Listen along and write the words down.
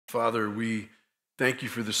Father, we thank you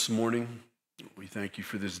for this morning. We thank you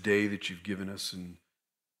for this day that you've given us, and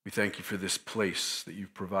we thank you for this place that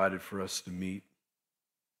you've provided for us to meet.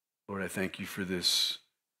 Lord, I thank you for this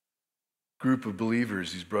group of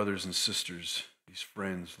believers, these brothers and sisters, these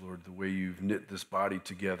friends, Lord, the way you've knit this body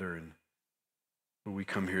together. And Lord, we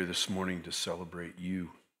come here this morning to celebrate you.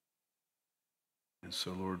 And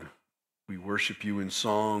so, Lord, we worship you in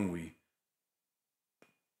song. We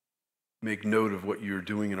make note of what you're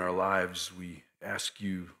doing in our lives. We ask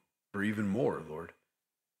you for even more, Lord.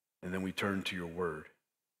 And then we turn to your word.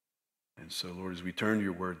 And so, Lord, as we turn to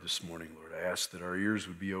your word this morning, Lord, I ask that our ears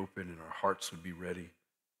would be open and our hearts would be ready,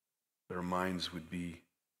 that our minds would be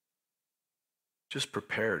just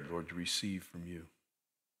prepared, Lord, to receive from you.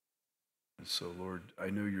 And so, Lord,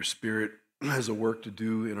 I know your Spirit has a work to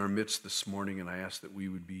do in our midst this morning, and I ask that we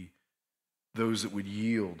would be those that would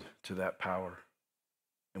yield to that power,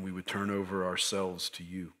 and we would turn over ourselves to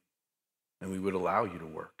you, and we would allow you to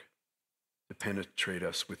work, to penetrate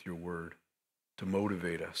us with your word, to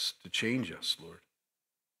motivate us, to change us, Lord,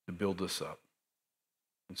 to build us up.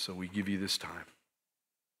 And so we give you this time,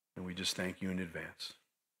 and we just thank you in advance,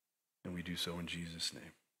 and we do so in Jesus'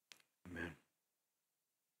 name. Amen.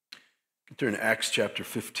 Turn to Acts chapter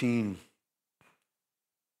 15.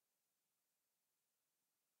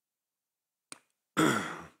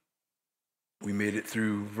 We made it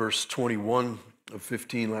through verse 21 of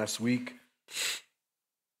 15 last week.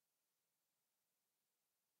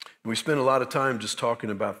 And we spent a lot of time just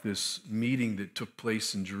talking about this meeting that took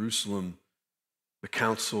place in Jerusalem, the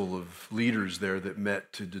council of leaders there that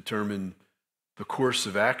met to determine the course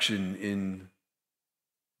of action in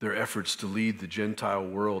their efforts to lead the Gentile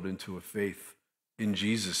world into a faith in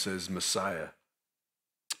Jesus as Messiah.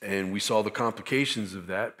 And we saw the complications of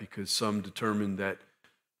that because some determined that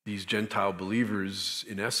these Gentile believers,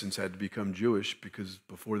 in essence, had to become Jewish because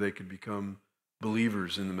before they could become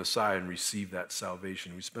believers in the Messiah and receive that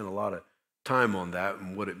salvation. We spent a lot of time on that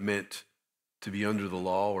and what it meant to be under the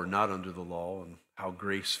law or not under the law and how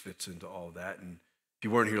grace fits into all that. And if you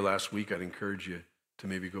weren't here last week, I'd encourage you to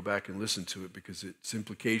maybe go back and listen to it because its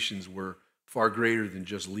implications were far greater than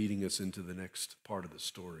just leading us into the next part of the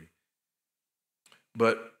story.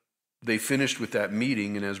 But they finished with that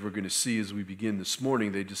meeting, and as we're going to see as we begin this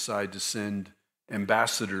morning, they decide to send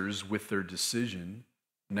ambassadors with their decision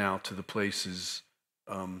now to the places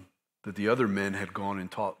that the other men had gone and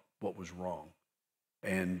taught what was wrong.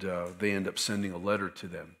 And they end up sending a letter to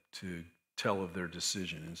them to tell of their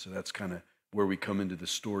decision. And so that's kind of where we come into the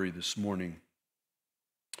story this morning.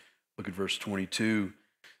 Look at verse 22.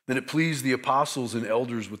 Then it pleased the apostles and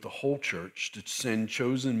elders with the whole church to send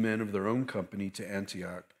chosen men of their own company to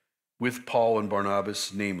Antioch with Paul and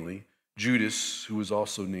Barnabas, namely Judas, who was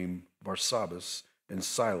also named Barsabbas, and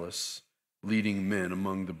Silas, leading men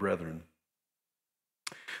among the brethren.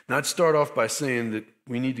 Now I'd start off by saying that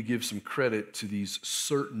we need to give some credit to these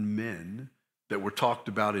certain men that were talked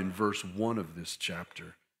about in verse 1 of this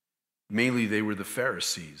chapter. Mainly they were the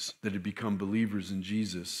Pharisees that had become believers in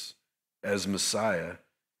Jesus as Messiah.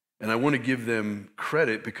 And I want to give them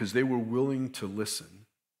credit because they were willing to listen.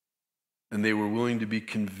 And they were willing to be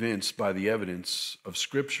convinced by the evidence of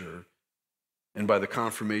Scripture and by the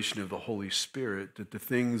confirmation of the Holy Spirit that the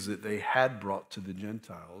things that they had brought to the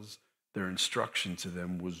Gentiles, their instruction to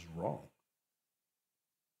them was wrong.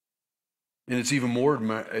 And it's even more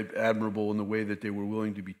admirable in the way that they were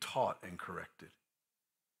willing to be taught and corrected.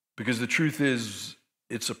 Because the truth is,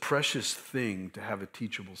 it's a precious thing to have a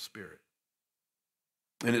teachable spirit.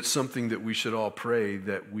 And it's something that we should all pray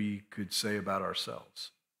that we could say about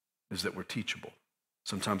ourselves, is that we're teachable.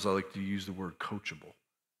 Sometimes I like to use the word coachable.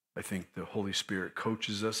 I think the Holy Spirit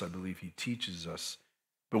coaches us. I believe he teaches us.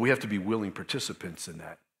 But we have to be willing participants in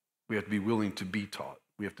that. We have to be willing to be taught.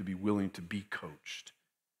 We have to be willing to be coached,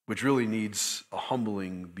 which really needs a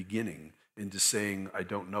humbling beginning into saying, I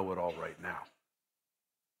don't know it all right now.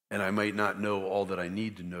 And I might not know all that I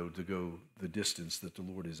need to know to go the distance that the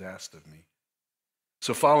Lord has asked of me.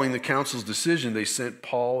 So following the council's decision, they sent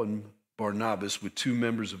Paul and Barnabas with two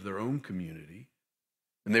members of their own community.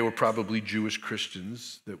 And they were probably Jewish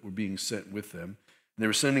Christians that were being sent with them. And they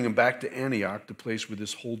were sending them back to Antioch, the place where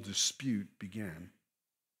this whole dispute began.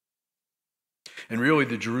 And really,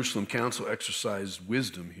 the Jerusalem Council exercised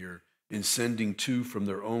wisdom here in sending two from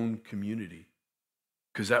their own community,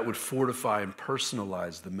 because that would fortify and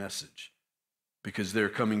personalize the message, because they're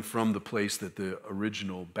coming from the place that the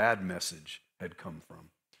original bad message had come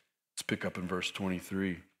from. Let's pick up in verse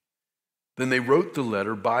 23. Then they wrote the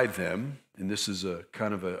letter by them, and this is a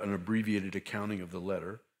an abbreviated accounting of the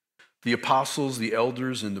letter. The apostles, the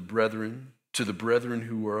elders, and the brethren, To the brethren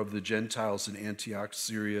who are of the Gentiles in Antioch,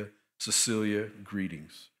 Syria, Cilicia,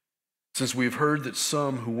 greetings. Since we have heard that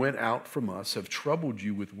some who went out from us have troubled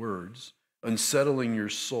you with words, unsettling your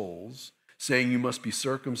souls, saying you must be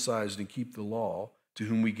circumcised and keep the law, to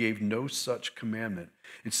whom we gave no such commandment,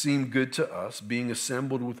 it seemed good to us, being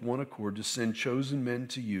assembled with one accord, to send chosen men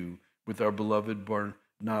to you with our beloved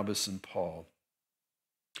Barnabas and Paul,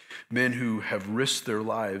 men who have risked their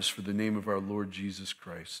lives for the name of our Lord Jesus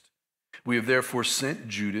Christ. We have therefore sent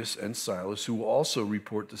Judas and Silas, who will also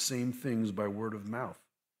report the same things by word of mouth.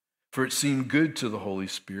 For it seemed good to the Holy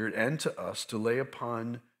Spirit and to us to lay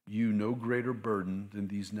upon you no greater burden than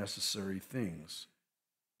these necessary things: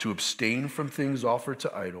 to abstain from things offered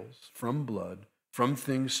to idols, from blood, from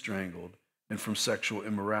things strangled, and from sexual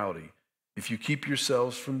immorality. If you keep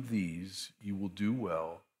yourselves from these, you will do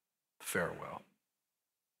well. Farewell.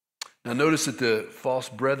 Now notice that the false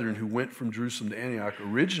brethren who went from Jerusalem to Antioch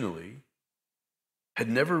originally had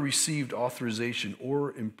never received authorization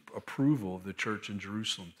or approval of the church in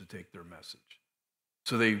Jerusalem to take their message.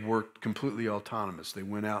 So they worked completely autonomous. They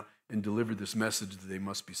went out and delivered this message that they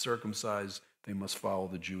must be circumcised, they must follow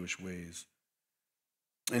the Jewish ways.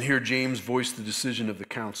 And here James voiced the decision of the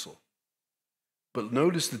council. But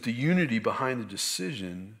notice that the unity behind the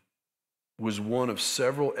decision was one of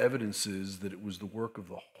several evidences that it was the work of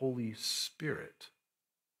the Holy Spirit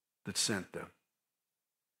that sent them.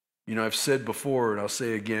 You know, I've said before, and I'll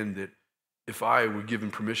say again, that if I were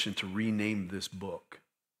given permission to rename this book,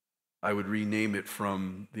 I would rename it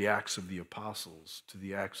from the Acts of the Apostles to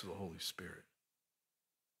the Acts of the Holy Spirit.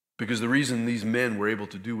 Because the reason these men were able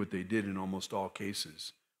to do what they did in almost all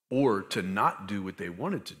cases, or to not do what they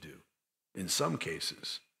wanted to do in some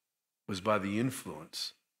cases, was by the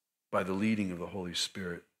influence, by the leading of the Holy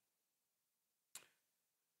Spirit.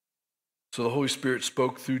 So the Holy Spirit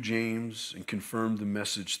spoke through James and confirmed the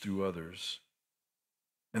message through others.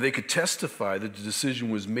 And they could testify that the decision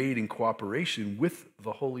was made in cooperation with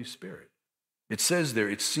the Holy Spirit. It says there,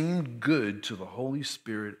 it seemed good to the Holy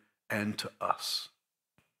Spirit and to us.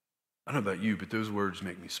 I don't know about you, but those words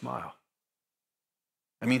make me smile.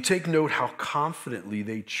 I mean, take note how confidently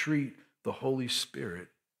they treat the Holy Spirit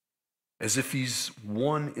as if he's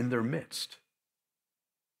one in their midst,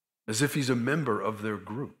 as if he's a member of their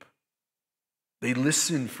group. They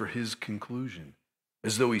listen for his conclusion,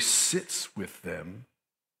 as though he sits with them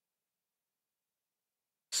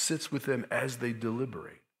as they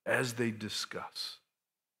deliberate, as they discuss.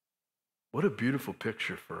 What a beautiful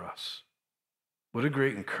picture for us. What a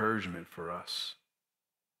great encouragement for us.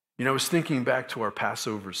 You know, I was thinking back to our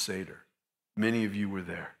Passover Seder. Many of you were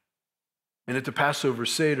there. And at the Passover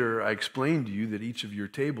Seder, I explained to you that each of your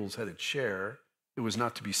tables had a chair that was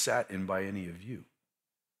not to be sat in by any of you.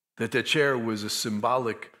 That chair was a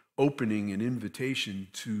symbolic opening and invitation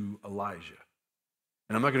to Elijah.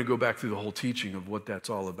 And I'm not going to go back through the whole teaching of what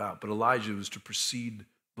that's all about, but Elijah was to precede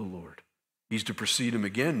the Lord. He's to precede him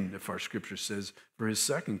again, if our scripture says, for his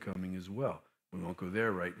second coming as well. We won't go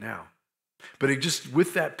there right now. But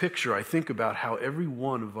with that picture, I think about how every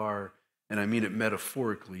one of our, and I mean it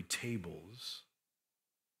metaphorically, tables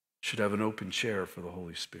should have an open chair for the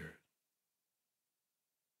Holy Spirit.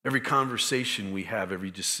 Every conversation we have, every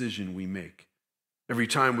decision we make, every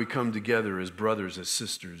time we come together as brothers, as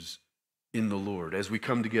sisters in the Lord, as we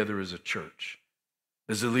come together as a church,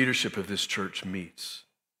 as the leadership of this church meets,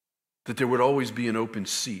 that there would always be an open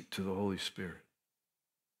seat to the Holy Spirit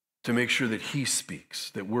to make sure that he speaks,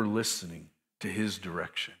 that we're listening to his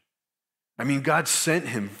direction. I mean, God sent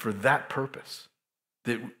him for that purpose,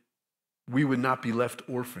 that we would not be left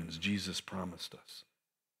orphans, Jesus promised us.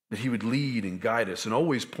 That he would lead and guide us and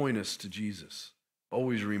always point us to Jesus,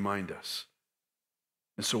 always remind us.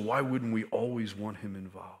 And so why wouldn't we always want him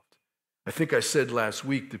involved? I think I said last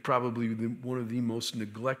week that probably one of the most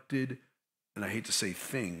neglected, and I hate to say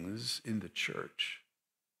things, in the church,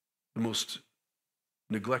 the most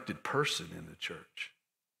neglected person in the church,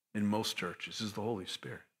 in most churches, is the Holy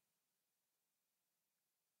Spirit.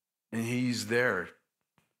 And he's there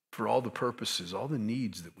for all the purposes, all the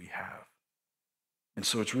needs that we have. And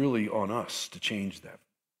so it's really on us to change that.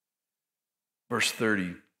 Verse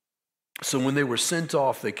 30, so when they were sent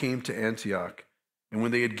off, they came to Antioch, and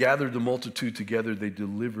when they had gathered the multitude together, they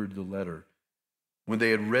delivered the letter. When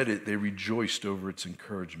they had read it, they rejoiced over its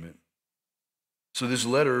encouragement. So this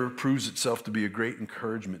letter proves itself to be a great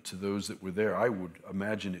encouragement to those that were there. I would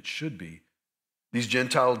imagine it should be. These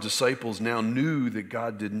Gentile disciples now knew that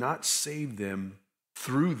God did not save them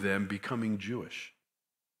through them becoming Jewish,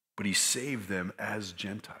 but he saved them as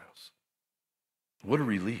Gentiles. What a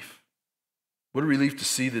relief. What a relief to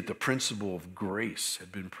see that the principle of grace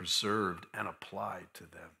had been preserved and applied to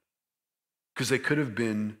them. because they could have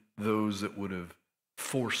been those that would have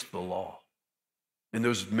forced the law. And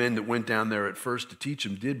those men that went down there at first to teach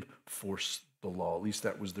them did force the law. At least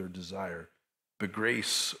that was their desire. But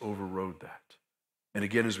grace overrode that. And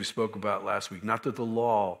again, as we spoke about last week, not that the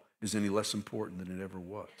law is any less important than it ever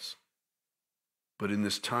was. But in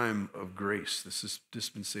this time of grace, this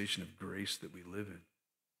dispensation of grace that we live in,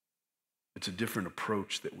 it's a different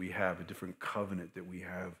approach that we have, a different covenant that we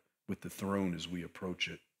have with the throne as we approach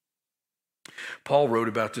it. Paul wrote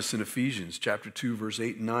about this in Ephesians chapter 2, verse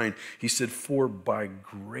 8 and 9. He said, "For by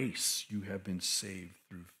grace you have been saved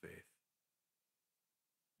through faith,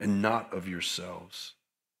 and not of yourselves.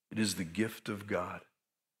 It is the gift of God,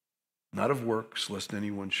 not of works, lest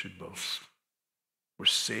anyone should boast." We're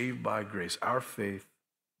saved by grace. Our faith,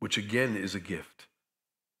 which again is a gift.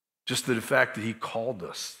 Just the fact that he called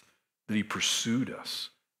us, that he pursued us,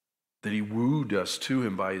 that he wooed us to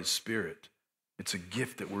him by his Spirit. It's a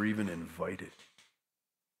gift that we're even invited.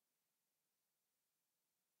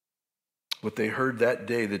 What they heard that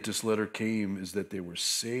day that this letter came is that they were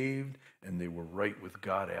saved and they were right with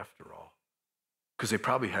God after all. Because they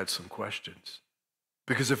probably had some questions.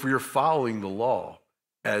 Because if you're following the law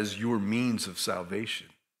as your means of salvation,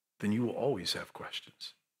 then you will always have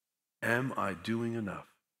questions. Am I doing enough?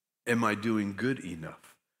 Am I doing good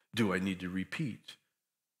enough? Do I need to repeat?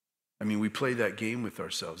 I mean, we play that game with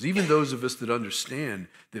ourselves. Even those of us that understand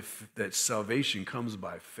that salvation comes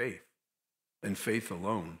by faith and faith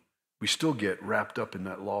alone, we still get wrapped up in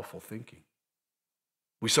that lawful thinking.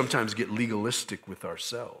 We sometimes get legalistic with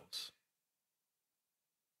ourselves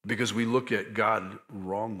because we look at God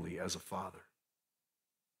wrongly as a father.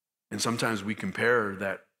 And sometimes we compare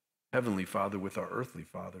that heavenly Father with our earthly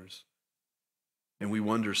fathers. And we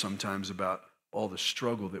wonder sometimes about all the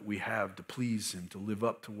struggle that we have to please him, to live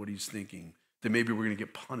up to what he's thinking, that maybe we're going to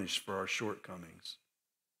get punished for our shortcomings.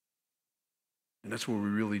 And that's where we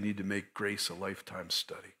really need to make grace a lifetime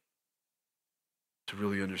study, to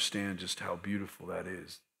really understand just how beautiful that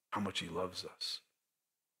is, how much he loves us,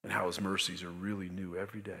 and how his mercies are really new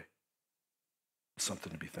every day. It's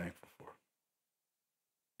something to be thankful for.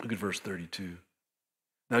 Look at verse 32.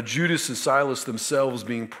 Now Judas and Silas themselves,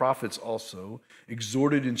 being prophets also,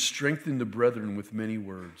 exhorted and strengthened the brethren with many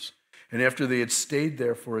words. And after they had stayed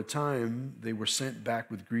there for a time, they were sent back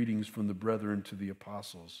with greetings from the brethren to the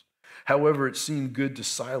apostles. However, it seemed good to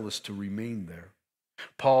Silas to remain there.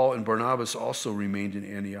 Paul and Barnabas also remained in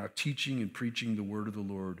Antioch, teaching and preaching the word of the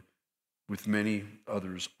Lord with many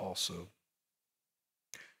others also.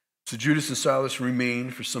 So Judas and Silas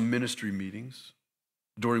remained for some ministry meetings,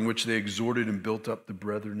 during which they exhorted and built up the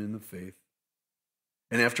brethren in the faith.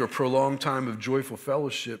 And after a prolonged time of joyful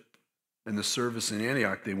fellowship and the service in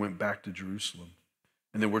Antioch, they went back to Jerusalem.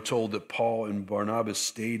 And then we're told that Paul and Barnabas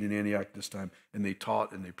stayed in Antioch this time, and they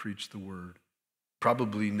taught and they preached the word.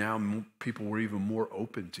 Probably now people were even more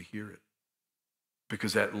open to hear it,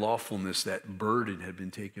 because that lawfulness, that burden had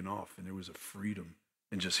been taken off, and there was a freedom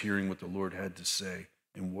in just hearing what the Lord had to say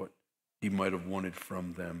and what he might have wanted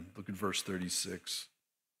from them. Look at verse 36.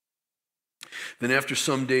 Then after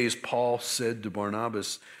some days, Paul said to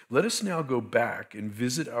Barnabas, "Let us now go back and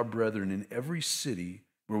visit our brethren in every city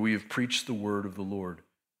where we have preached the word of the Lord,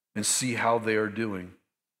 and see how they are doing."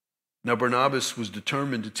 Now Barnabas was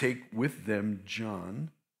determined to take with them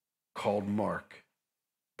John, called Mark.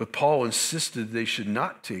 But Paul insisted they should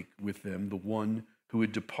not take with them the one who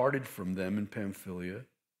had departed from them in Pamphylia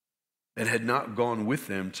and had not gone with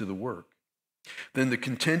them to the work. Then the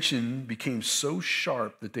contention became so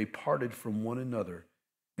sharp that they parted from one another.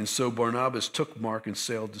 And so Barnabas took Mark and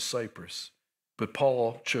sailed to Cyprus. But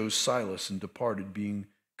Paul chose Silas and departed, being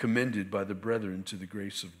commended by the brethren to the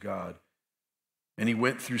grace of God. And he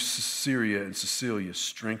went through Syria and Cilicia,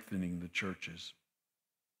 strengthening the churches.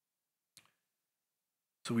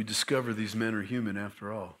 So we discover these men are human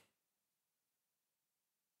after all.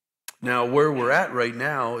 Now, where we're at right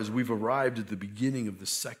now is we've arrived at the beginning of the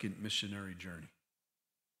second missionary journey.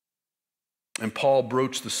 And Paul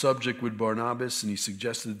broached the subject with Barnabas, and he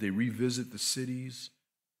suggested that they revisit the cities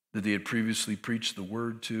that they had previously preached the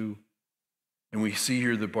word to. And we see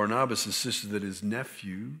here that Barnabas insisted that his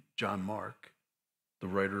nephew, John Mark, the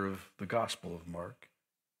writer of the Gospel of Mark,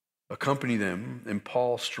 accompany them, and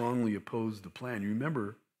Paul strongly opposed the plan. You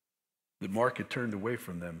remember that Mark had turned away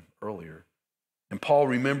from them earlier. And Paul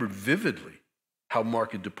remembered vividly how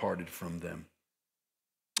Mark had departed from them.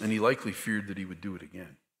 And he likely feared that he would do it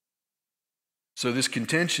again. So this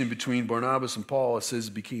contention between Barnabas and Paul, it says,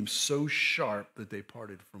 became so sharp that they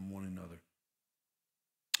parted from one another.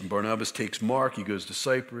 And Barnabas takes Mark, he goes to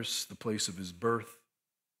Cyprus, the place of his birth,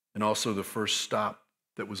 and also the first stop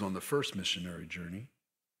that was on the first missionary journey.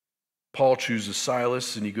 Paul chooses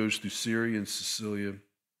Silas, and he goes through Syria and Cilicia,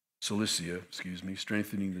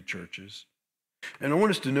 strengthening the churches. And I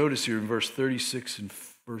want us to notice here in verse 36 and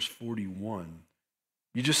verse 41,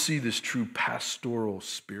 you just see this true pastoral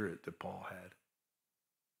spirit that Paul had.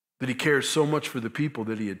 That he cared so much for the people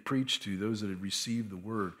that he had preached to, those that had received the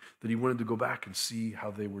word, that he wanted to go back and see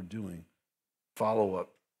how they were doing. Follow-up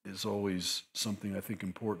is always something I think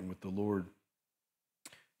important with the Lord.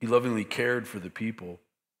 He lovingly cared for the people.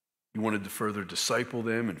 He wanted to further disciple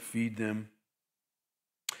them and feed them.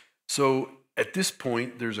 So at this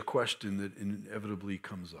point, there's a question that inevitably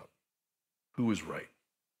comes up. Who was right?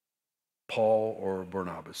 Paul or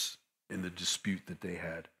Barnabas in the dispute that they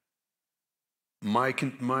had?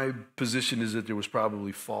 My position is that there was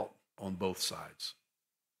probably fault on both sides.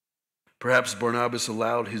 Perhaps Barnabas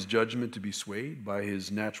allowed his judgment to be swayed by his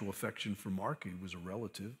natural affection for Mark. He was a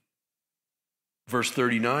relative. Verse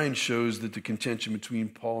 39 shows that the contention between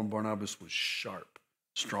Paul and Barnabas was sharp,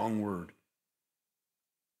 strong word.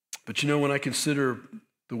 But when I consider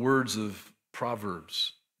the words of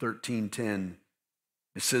Proverbs 13:10,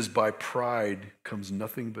 it says, "By pride comes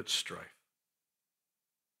nothing but strife."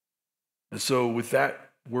 And so with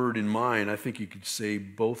that word in mind, I think you could say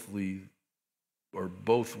both were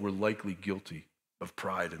likely guilty of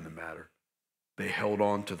pride in the matter. They held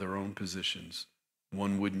on to their own positions.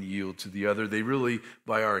 One wouldn't yield to the other. They really,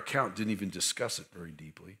 by our account, didn't even discuss it very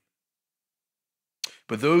deeply.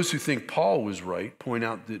 But those who think Paul was right point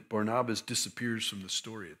out that Barnabas disappears from the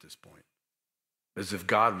story at this point, as if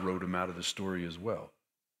God wrote him out of the story as well.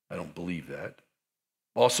 I don't believe that.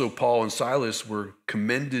 Also, Paul and Silas were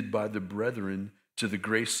commended by the brethren to the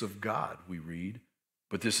grace of God, we read,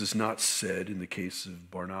 but this is not said in the case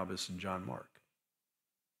of Barnabas and John Mark.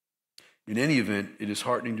 In any event, it is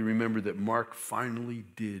heartening to remember that Mark finally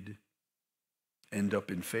did end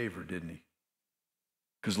up in favor, didn't he?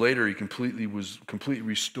 Because later he was completely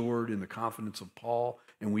restored in the confidence of Paul,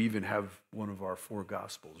 and we even have one of our 4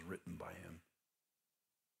 Gospels written by him.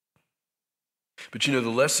 But the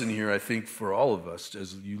lesson here, I think, for all of us,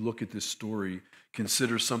 as you look at this story,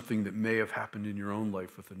 consider something that may have happened in your own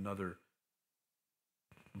life with another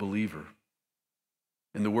believer.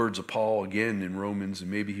 In the words of Paul again in Romans,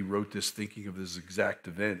 and maybe he wrote this thinking of this exact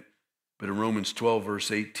event, but in Romans 12,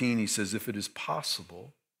 verse 18, he says, "If it is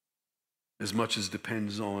possible, as much as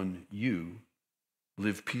depends on you,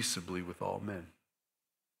 live peaceably with all men."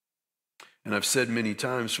 And I've said many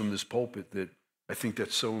times from this pulpit that I think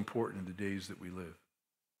that's so important in the days that we live.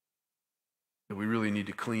 That we really need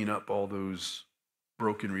to clean up all those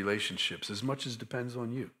broken relationships as much as depends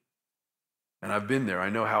on you. And I've been there. I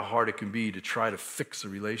know how hard it can be to try to fix a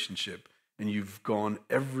relationship, and you've gone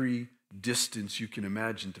every distance you can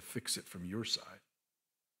imagine to fix it from your side.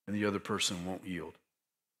 And the other person won't yield.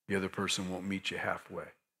 The other person won't meet you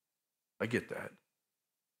halfway. I get that.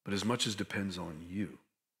 But as much as depends on you,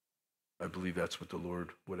 I believe that's what the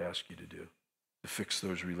Lord would ask you to do. To fix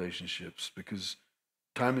those relationships, because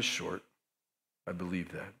time is short. I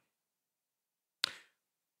believe that.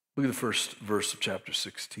 Look at the first verse of chapter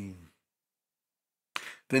 16.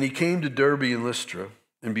 "Then he came to Derbe and Lystra,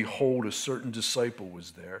 and behold, a certain disciple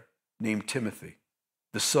was there, named Timothy,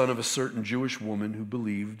 the son of a certain Jewish woman who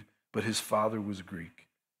believed, but his father was Greek.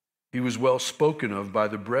 He was well spoken of by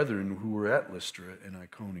the brethren who were at Lystra and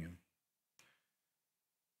Iconium."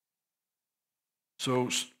 So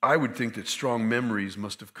I would think that strong memories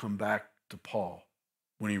must have come back to Paul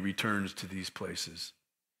when he returns to these places.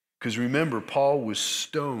 Because remember, Paul was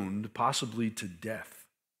stoned, possibly to death,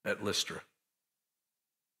 at Lystra.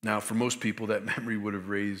 Now, for most people, that memory would have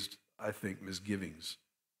raised, I think, misgivings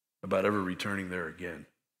about ever returning there again.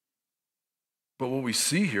 But what we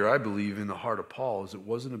see here, I believe, in the heart of Paul is it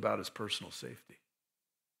wasn't about his personal safety.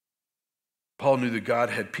 Paul knew that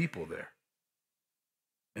God had people there,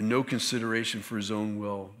 and no consideration for his own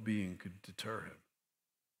well-being could deter him.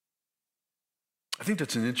 I think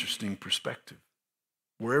that's an interesting perspective.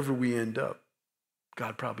 Wherever we end up,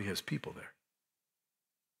 God probably has people there.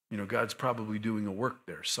 God's probably doing a work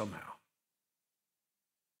there somehow.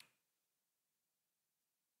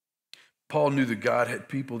 Paul knew that God had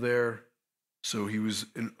people there, so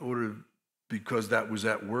because that was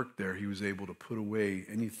at work there, he was able to put away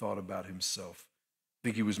any thought about himself. I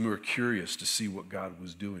think he was more curious to see what God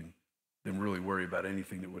was doing than really worry about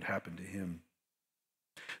anything that would happen to him.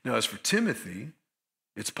 Now, as for Timothy,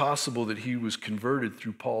 it's possible that he was converted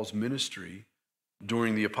through Paul's ministry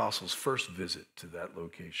during the apostles' first visit to that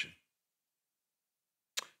location.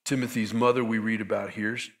 Timothy's mother we read about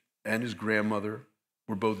here, and his grandmother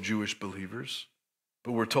were both Jewish believers,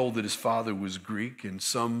 but we're told that his father was Greek, and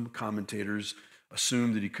some commentators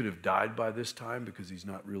assume that he could have died by this time because he's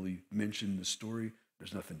not really mentioned in the story.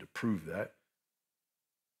 There's nothing to prove that.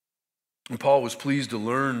 And Paul was pleased to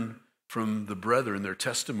learn from the brethren, their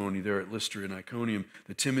testimony there at Lystra and Iconium,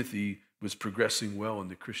 that Timothy was progressing well in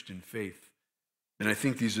the Christian faith. And I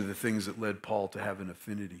think these are the things that led Paul to have an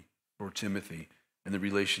affinity for Timothy and the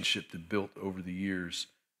relationship that built over the years.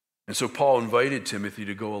 And so Paul invited Timothy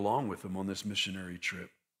to go along with him on this missionary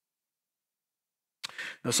trip.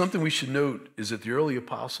 Now, something we should note is that the early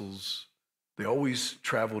apostles, they always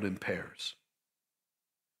traveled in pairs,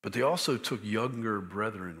 but they also took younger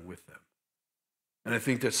brethren with them. And I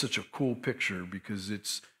think that's such a cool picture because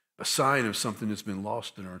it's a sign of something that's been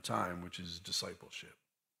lost in our time, which is discipleship.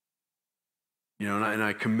 You know, and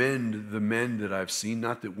I commend the men that I've seen,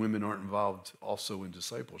 not that women aren't involved also in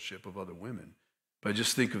discipleship of other women, but I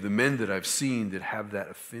just think of the men that I've seen that have that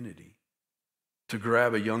affinity to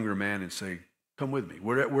grab a younger man and say, come with me,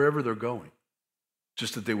 wherever they're going.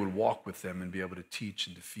 Just that they would walk with them and be able to teach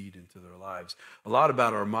and to feed into their lives. A lot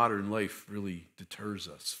about our modern life really deters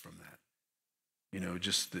us from that. You know,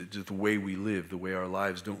 just the way we live, the way our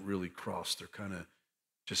lives don't really cross. They're kind of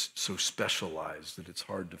just so specialized that it's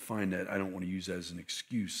hard to find that. I don't want to use that as an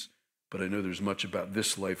excuse, but I know there's much about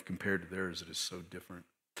this life compared to theirs that is so different.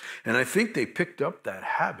 And I think they picked up that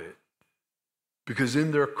habit because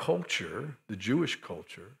in their culture, the Jewish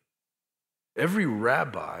culture, every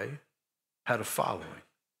rabbi had a following.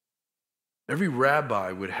 Every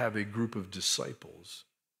rabbi would have a group of disciples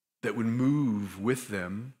that would move with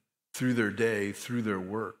them through their day, through their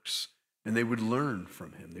works, and they would learn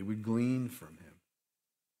from him. They would glean from him.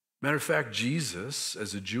 Matter of fact, Jesus,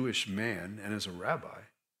 as a Jewish man and as a rabbi,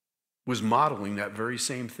 was modeling that very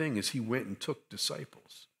same thing as he went and took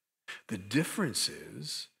disciples. The difference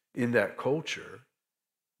is, in that culture,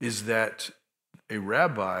 is that a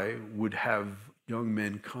rabbi would have young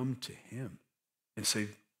men come to him and say,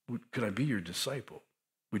 could I be your disciple?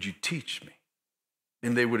 Would you teach me?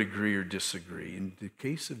 And they would agree or disagree. In the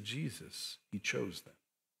case of Jesus, he chose them.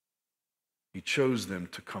 He chose them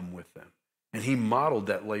to come with them. And he modeled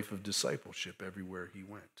that life of discipleship everywhere he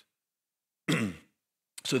went.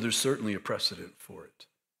 So there's certainly a precedent for it.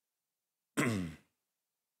 And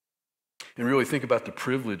really think about the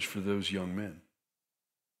privilege for those young men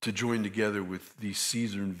to join together with these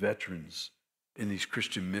seasoned veterans in these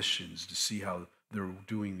Christian missions to see how they're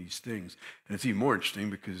doing these things. And it's even more interesting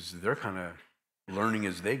because they're kind of learning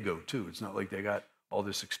as they go too. It's not like they got all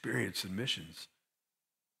this experience in missions.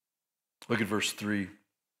 Look at verse 3.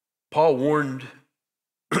 Paul wanted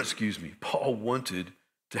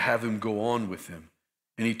to have him go on with him.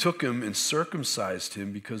 And he took him and circumcised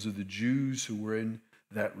him because of the Jews who were in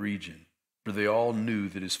that region, for they all knew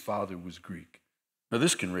that his father was Greek. Now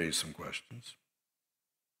this can raise some questions.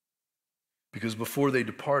 Because before they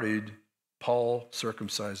departed, Paul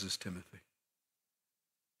circumcises Timothy.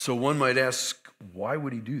 So one might ask, why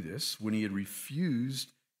would he do this when he had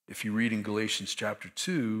refused, if you read in Galatians chapter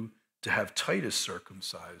 2, to have Titus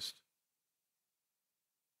circumcised?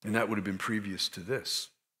 And that would have been previous to this.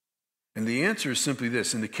 And the answer is simply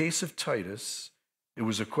this. In the case of Titus, it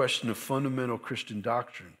was a question of fundamental Christian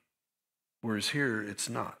doctrine, whereas here it's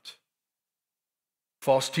not.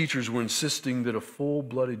 False teachers were insisting that a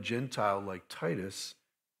full-blooded Gentile like Titus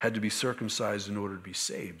had to be circumcised in order to be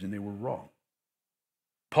saved, and they were wrong.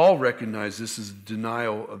 Paul recognized this as a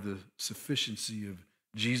denial of the sufficiency of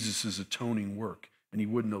Jesus' atoning work, and he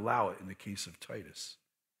wouldn't allow it in the case of Titus.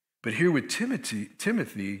 But here with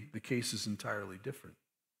Timothy, the case is entirely different.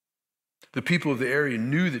 The people of the area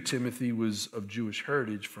knew that Timothy was of Jewish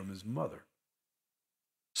heritage from his mother.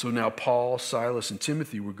 So now Paul, Silas, and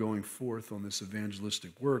Timothy were going forth on this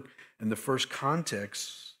evangelistic work, and the first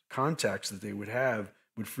contacts that they would have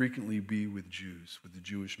would frequently be with Jews, with the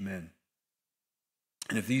Jewish men.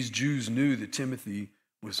 And if these Jews knew that Timothy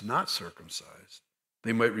was not circumcised,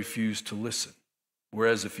 they might refuse to listen.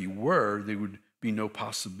 Whereas if he were, there would be no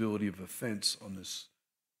possibility of offense on this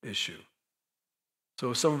issue.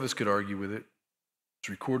 So some of us could argue with it. It's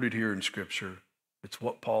recorded here in Scripture. It's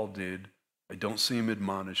what Paul did. I don't see him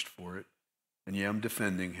admonished for it. And yeah, I'm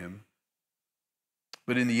defending him.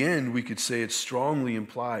 But in the end, we could say it's strongly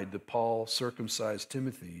implied that Paul circumcised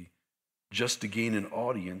Timothy just to gain an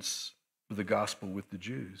audience for the gospel with the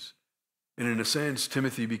Jews. And in a sense,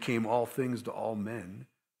 Timothy became all things to all men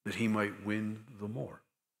that he might win the more,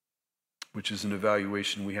 which is an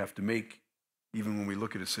evaluation we have to make even when we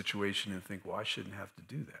look at a situation and think, well, I shouldn't have to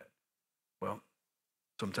do that. Well,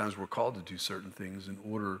 sometimes we're called to do certain things in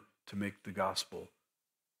order to make the gospel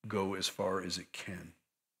go as far as it can.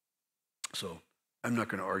 So I'm not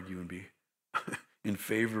going to argue and be in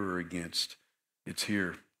favor or against. It's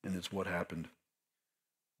here, and it's what happened.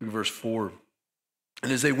 Look at verse 4.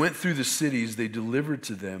 And as they went through the cities, they delivered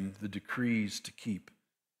to them the decrees to keep,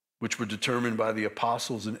 which were determined by the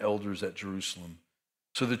apostles and elders at Jerusalem.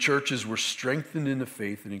 So the churches were strengthened in the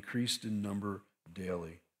faith and increased in number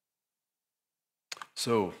daily.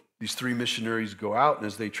 So these three missionaries go out, and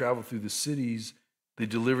as they travel through the cities, they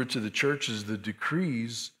deliver to the churches the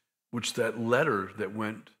decrees which that letter that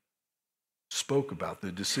went spoke about,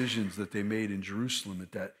 the decisions that they made in Jerusalem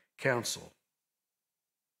at that council.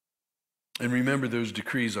 And remember those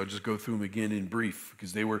decrees, I'll just go through them again in brief,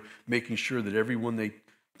 because they were making sure that everyone they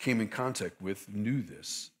came in contact with knew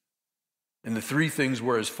this. And the three things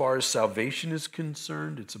were, as far as salvation is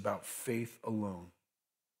concerned, it's about faith alone.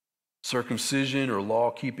 Circumcision or law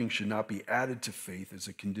keeping should not be added to faith as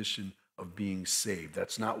a condition of being saved.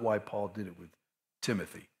 That's not why Paul did it with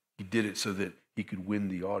Timothy. He did it so that he could win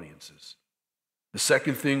the audiences. The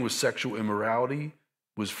second thing was sexual immorality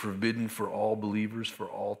was forbidden for all believers for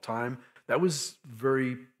all time. That was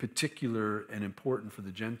very particular and important for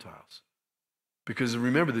the Gentiles. Because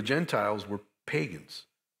remember, the Gentiles were pagans.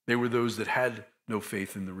 They were those that had no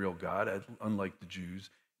faith in the real God, unlike the Jews.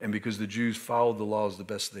 And because the Jews followed the laws the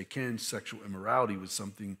best they can, sexual immorality was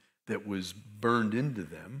something that was burned into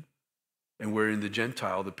them. And where in the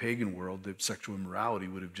Gentile, the pagan world, the sexual immorality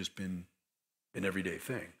would have just been an everyday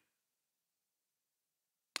thing.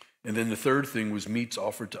 And then the third thing was meats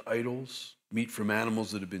offered to idols, meat from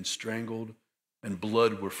animals that had been strangled, and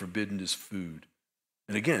blood were forbidden as food.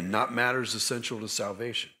 And again, not matters essential to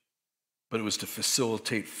salvation, but it was to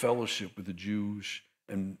facilitate fellowship with the Jewish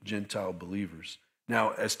and Gentile believers.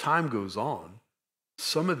 Now, as time goes on,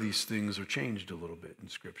 some of these things are changed a little bit in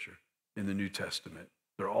Scripture, in the New Testament.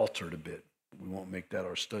 They're altered a bit. We won't make that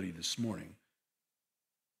our study this morning.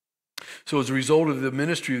 So as a result of the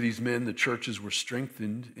ministry of these men, the churches were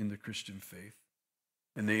strengthened in the Christian faith,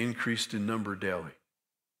 and they increased in number daily.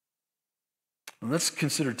 And let's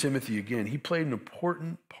consider Timothy again. He played an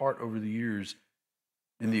important part over the years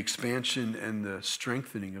in the expansion and the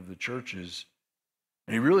strengthening of the churches.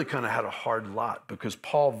 And he really kind of had a hard lot because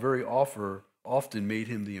Paul very often made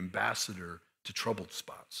him the ambassador to troubled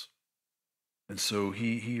spots. And so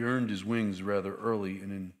he earned his wings rather early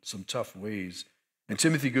and in some tough ways. And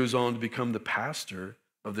Timothy goes on to become the pastor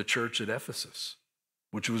of the church at Ephesus,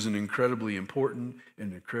 which was an incredibly important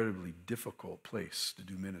and incredibly difficult place to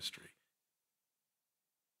do ministry.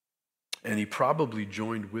 And he probably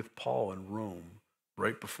joined with Paul in Rome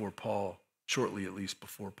right before Paul, shortly at least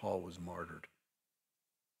before Paul was martyred.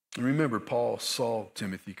 And remember, Paul saw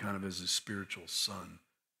Timothy kind of as his spiritual son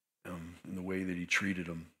in the way that he treated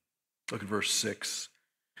him. Look at verse 6.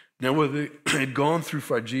 Now, when they had gone through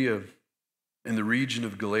Phrygia and the region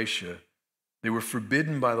of Galatia, they were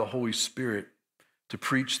forbidden by the Holy Spirit to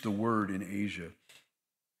preach the word in Asia.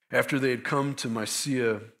 After they had come to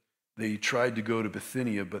Mysia, they tried to go to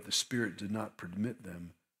Bithynia, but the Spirit did not permit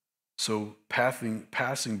them. So passing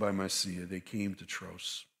by Mysia, they came to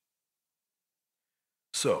Troas.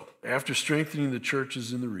 So, after strengthening the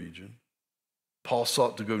churches in the region, Paul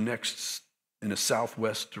sought to go next in a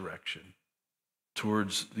southwest direction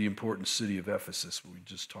towards the important city of Ephesus, we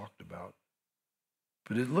just talked about.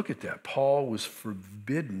 But look at that. Paul was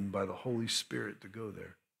forbidden by the Holy Spirit to go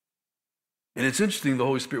there. And it's interesting, the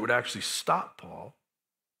Holy Spirit would actually stop Paul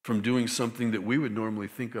from doing something that we would normally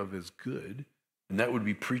think of as good, and that would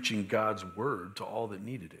be preaching God's word to all that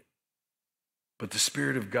needed it. But the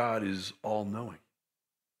Spirit of God is all-knowing,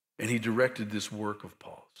 and he directed this work of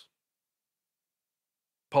Paul's.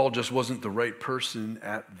 Paul just wasn't the right person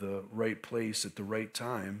at the right place at the right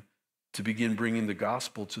time to begin bringing the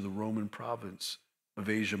gospel to the Roman province of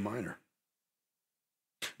Asia Minor.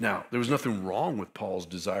 Now, there was nothing wrong with Paul's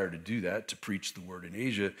desire to do that, to preach the word in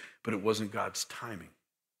Asia, but it wasn't God's timing.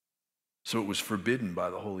 So it was forbidden by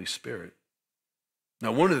the Holy Spirit.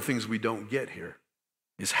 Now, one of the things we don't get here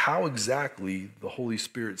is how exactly the Holy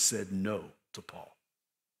Spirit said no to Paul.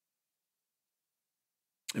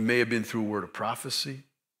 It may have been through a word of prophecy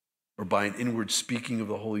or by an inward speaking of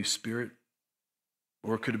the Holy Spirit,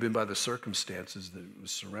 or it could have been by the circumstances that it was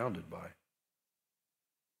surrounded by.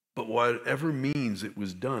 But whatever means it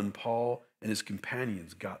was done, Paul and his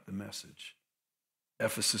companions got the message.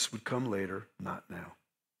 Ephesus would come later, not now.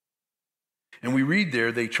 And we read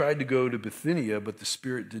there, they tried to go to Bithynia, but the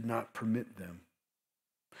Spirit did not permit them.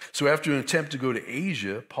 So after an attempt to go to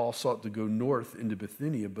Asia, Paul sought to go north into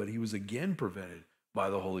Bithynia, but he was again prevented by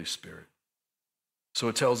the Holy Spirit. So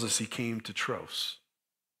it tells us he came to Troas.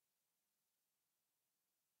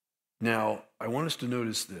 Now, I want us to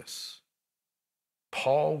notice this.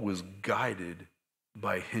 Paul was guided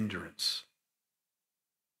by hindrance.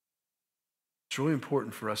 It's really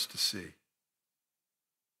important for us to see.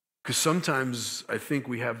 Because sometimes I think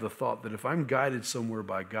we have the thought that if I'm guided somewhere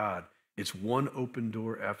by God, it's one open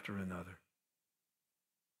door after another.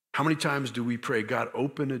 How many times do we pray, God,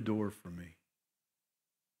 open a door for me?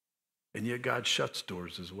 And yet God shuts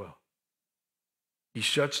doors as well. He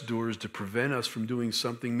shuts doors to prevent us from doing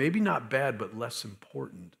something maybe not bad, but less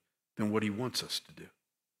important than what he wants us to do,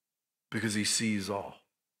 because he sees all.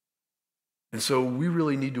 And so we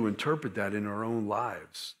really need to interpret that in our own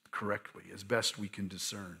lives correctly, as best we can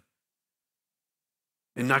discern.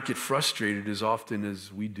 And not get frustrated as often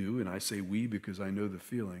as we do, and I say we because I know the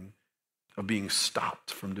feeling of being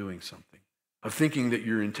stopped from doing something, of thinking that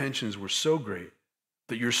your intentions were so great,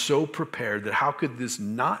 that you're so prepared, that how could this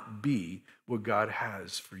not be what God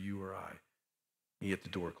has for you or I? And yet the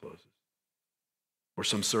door closes, or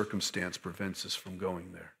some circumstance prevents us from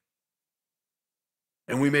going there.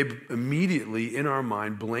 And we may immediately in our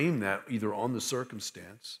mind blame that either on the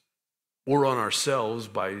circumstance or on ourselves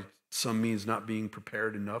by some means not being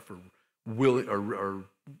prepared enough or willing or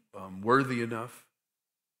worthy enough.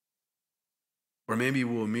 Or maybe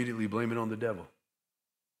we'll immediately blame it on the devil.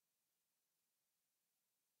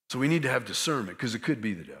 So we need to have discernment, because it could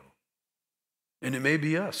be the devil. And it may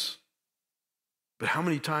be us. But how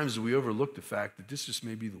many times do we overlook the fact that this just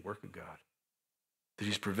may be the work of God? That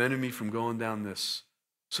he's prevented me from going down this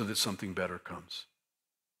so that something better comes.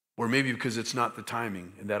 Or maybe because it's not the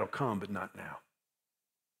timing, and that'll come, but not now.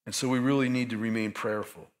 And so we really need to remain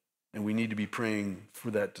prayerful, and we need to be praying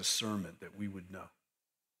for that discernment that we would know.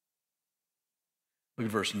 Look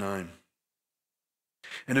at verse 9.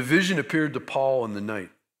 And a vision appeared to Paul in the night.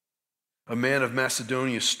 A man of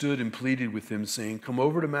Macedonia stood and pleaded with him, saying, "Come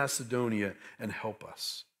over to Macedonia and help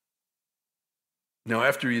us." Now,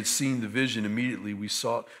 after he had seen the vision, immediately we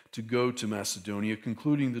sought to go to Macedonia,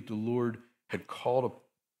 concluding that the Lord had called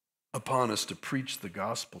upon us to preach the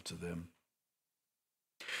gospel to them.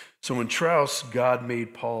 So in Troas, God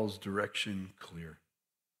made Paul's direction clear.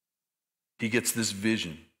 He gets this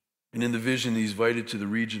vision. And in the vision, he's invited to the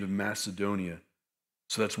region of Macedonia.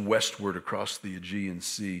 So that's westward across the Aegean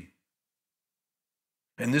Sea.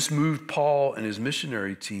 And this moved Paul and his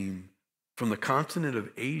missionary team from the continent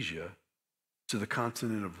of Asia to the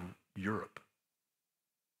continent of Europe.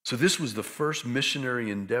 So this was the first missionary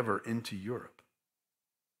endeavor into Europe.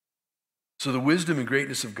 So the wisdom and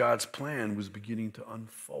greatness of God's plan was beginning to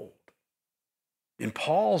unfold. In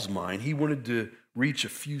Paul's mind, he wanted to reach a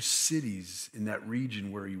few cities in that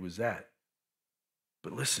region where he was at.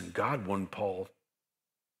 But listen, God wanted Paul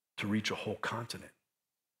to reach a whole continent,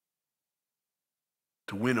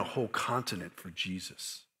 to win a whole continent for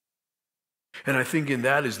Jesus. And I think in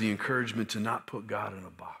that is the encouragement to not put God in a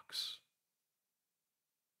box,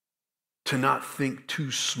 to not think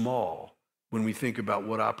too small when we think about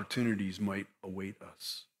what opportunities might await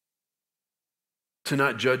us, to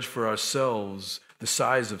not judge for ourselves the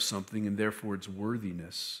size of something and therefore its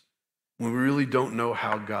worthiness when we really don't know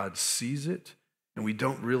how God sees it and we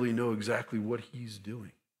don't really know exactly what he's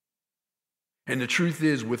doing. And the truth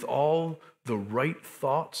is, with all the right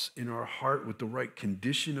thoughts in our heart, with the right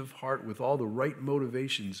condition of heart, with all the right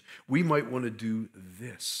motivations, we might want to do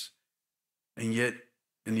this. And yet,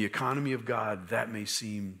 in the economy of God, that may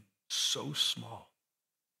seem so small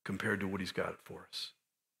compared to what he's got for us.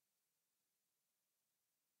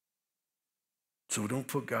 So don't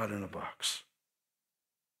put God in a box.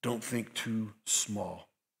 Don't think too small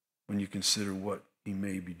when you consider what he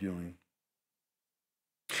may be doing.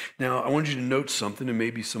 Now, I want you to note something, and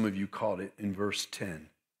maybe some of you caught it in verse 10.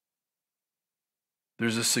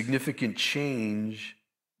 There's a significant change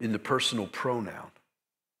in the personal pronoun.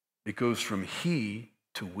 It goes from he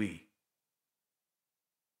to we.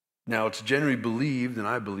 Now, it's generally believed, and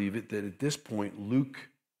I believe it, that at this point, Luke,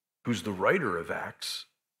 who's the writer of Acts,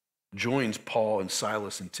 joins Paul and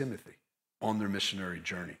Silas and Timothy on their missionary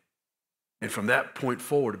journey. And from that point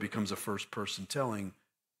forward, it becomes a first person telling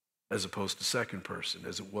as opposed to second person,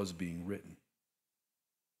 as it was being written.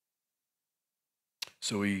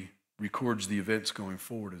 So he records the events going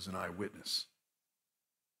forward as an eyewitness.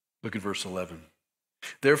 Look at verse 11.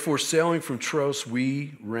 Therefore, sailing from Troas,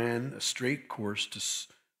 we ran a straight course to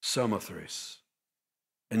Samothrace,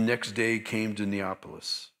 and next day came to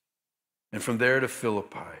Neapolis, and from there to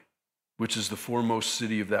Philippi, which is the foremost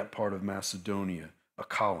city of that part of Macedonia, a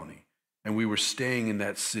colony. And we were staying in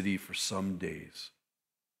that city for some days.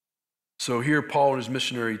 So here Paul and his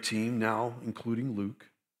missionary team, now including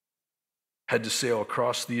Luke, had to sail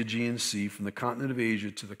across the Aegean Sea from the continent of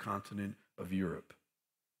Asia to the continent of Europe.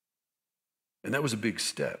 And that was a big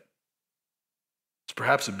step. It's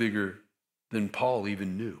perhaps a bigger than Paul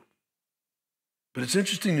even knew. But it's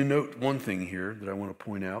interesting to note one thing here that I want to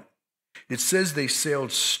point out. It says they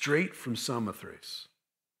sailed straight from Samothrace.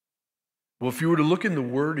 Well, if you were to look in the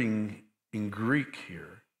wording in Greek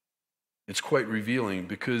here, it's quite revealing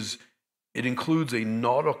because it includes a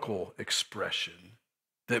nautical expression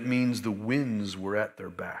that means the winds were at their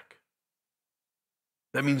back.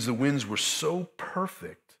 That means the winds were so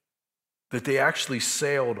perfect that they actually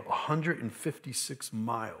sailed 156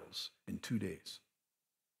 miles in 2 days.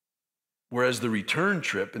 Whereas the return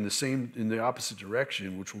trip in the opposite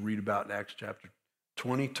direction, which we'll read about in Acts chapter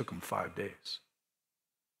 20, took them 5 days.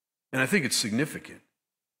 And I think it's significant.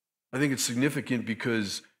 I think it's significant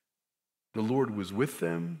because the Lord was with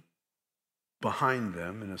them, behind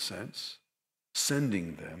them in a sense,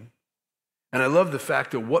 sending them. And I love the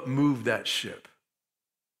fact that what moved that ship?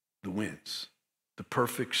 The winds. The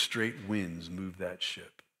perfect straight winds moved that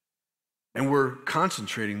ship. And we're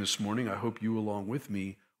concentrating this morning, I hope you along with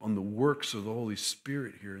me, on the works of the Holy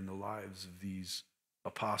Spirit here in the lives of these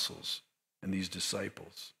apostles and these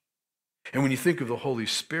disciples. And when you think of the Holy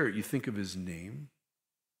Spirit, you think of his name.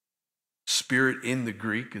 Spirit in the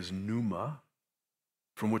Greek is pneuma,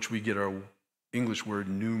 from which we get our English word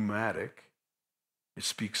pneumatic. It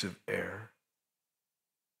speaks of air.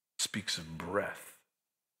 It speaks of breath.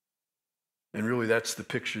 And really that's the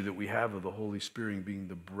picture that we have of the Holy Spirit being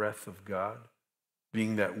the breath of God,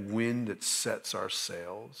 being that wind that sets our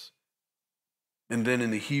sails. And then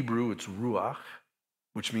in the Hebrew, it's ruach,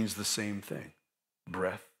 which means the same thing,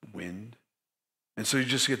 breath, wind. And so you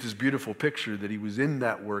just get this beautiful picture that he was in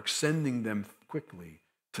that work, sending them quickly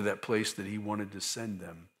to that place that he wanted to send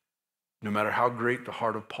them. No matter how great the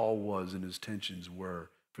heart of Paul was and his tensions were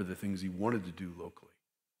for the things he wanted to do locally,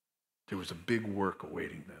 there was a big work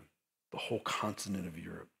awaiting them, the whole continent of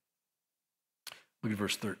Europe. Look at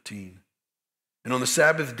verse 13. And on the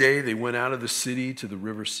Sabbath day, they went out of the city to the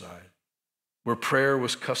riverside, where prayer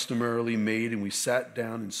was customarily made, and we sat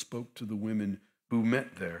down and spoke to the women who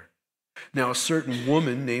met there. Now a certain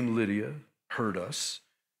woman named Lydia heard us.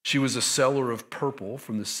 She was a seller of purple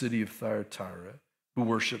from the city of Thyatira, who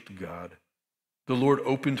worshiped God. The Lord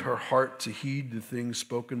opened her heart to heed the things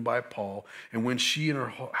spoken by Paul, and when she and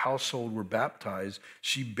her household were baptized,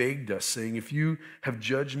 she begged us, saying, "If you have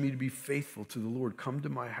judged me to be faithful to the Lord, come to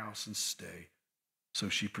my house and stay." So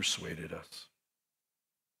she persuaded us.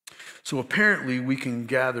 So apparently we can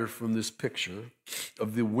gather from this picture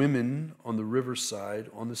of the women on the riverside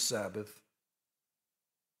on the Sabbath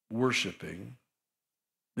worshiping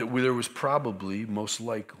that there was probably, most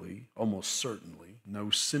likely, almost certainly, no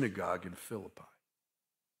synagogue in Philippi.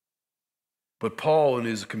 But Paul and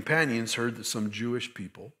his companions heard that some Jewish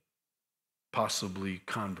people, possibly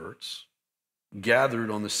converts, gathered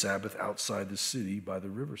on the Sabbath outside the city by the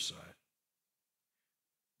riverside.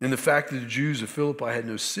 And the fact that the Jews of Philippi had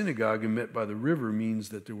no synagogue and met by the river means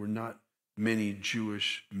that there were not many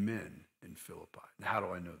Jewish men in Philippi. Now, how do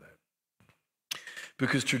I know that?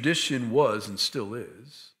 Because tradition was, and still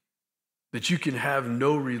is, that you can have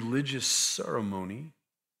no religious ceremony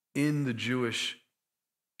in the Jewish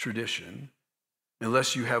tradition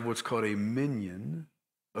unless you have what's called a minyan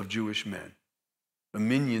of Jewish men. A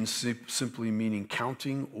minyan simply meaning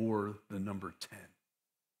counting or the number 10.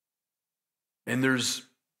 And there's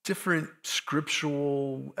different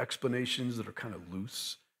scriptural explanations that are kind of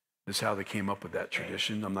loose. This is how they came up with that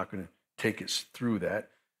tradition. I'm not going to take us through that.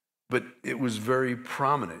 But it was very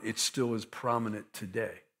prominent. It still is prominent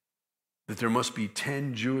today. That there must be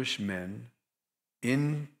 10 Jewish men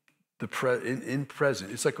in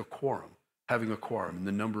present. It's like a quorum, having a quorum, and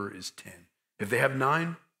the number is 10. If they have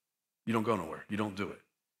 9, you don't go nowhere. You don't do it.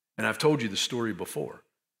 And I've told you the story before,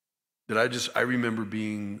 that I remember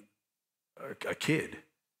being a kid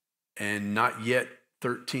and not yet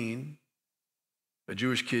 13, a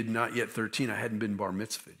Jewish kid not yet 13. I hadn't been bar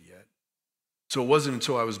mitzvahed yet. So it wasn't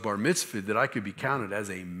until I was bar mitzvahed that I could be counted as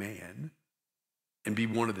a man and be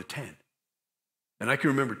one of the 10. And I can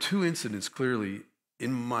remember 2 incidents clearly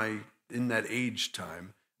in that age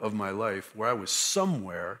time of my life where I was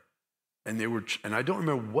somewhere and I don't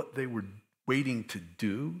remember what they were waiting to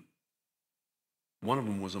do. One of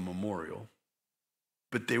them was a memorial,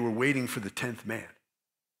 but they were waiting for the 10th man.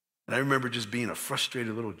 And I remember just being a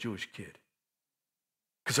frustrated little Jewish kid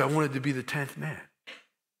because I wanted to be the 10th man.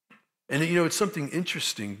 And it's something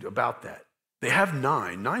interesting about that. They have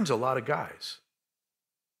 9. 9's a lot of guys.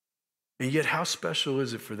 And yet how special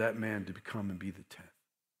is it for that man to become and be the 10th?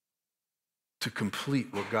 To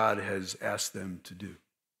complete what God has asked them to do.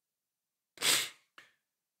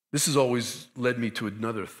 This has always led me to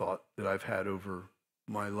another thought that I've had over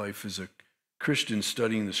my life as a Christian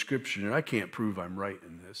studying the scripture, and I can't prove I'm right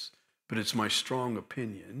in this, but it's my strong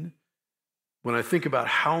opinion when I think about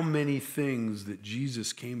how many things that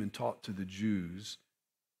Jesus came and taught to the Jews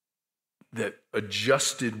that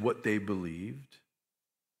adjusted what they believed,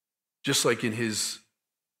 just like in his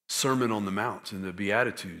Sermon on the Mount in the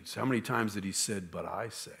Beatitudes, how many times did he said, "But I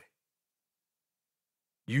say"?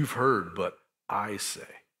 You've heard, but I say.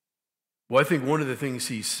 Well, I think one of the things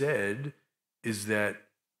he said is that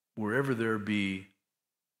wherever there be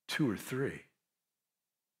two or three,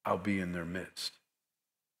 I'll be in their midst.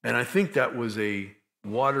 And I think that was a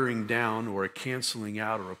watering down or a canceling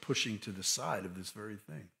out or a pushing to the side of this very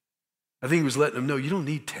thing. I think he was letting them know, you don't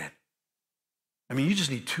need 10. I mean, you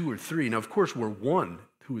just need 2 or 3. Now, of course, we're one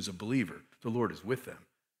who is a believer. The Lord is with them.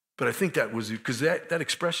 But I think that was, because that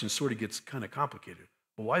expression sort of gets kind of complicated.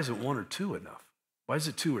 Well, why isn't 1 or 2 enough? Why is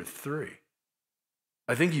it 2 or 3?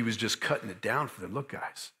 I think he was just cutting it down for them. Look,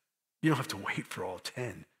 guys, you don't have to wait for all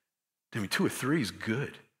 10. I mean, 2 or 3 is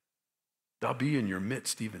good. I'll be in your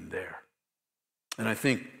midst even there. And I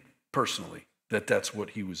think, personally, that that's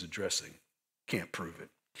what he was addressing. Can't prove it.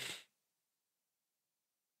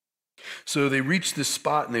 So they reached this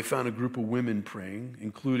spot and they found a group of women praying,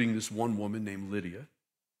 including this one woman named Lydia.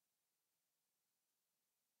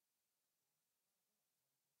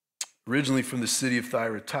 Originally from the city of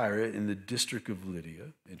Thyatira in the district of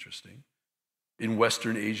Lydia, interesting, in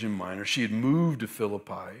Western Asia Minor. She had moved to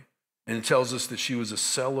Philippi, and it tells us that she was a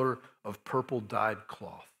seller of purple-dyed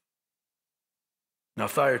cloth. Now,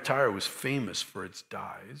 Thyatira was famous for its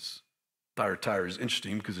dyes. Thyatira is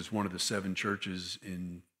interesting because it's one of the 7 churches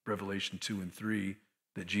in Revelation 2 and 3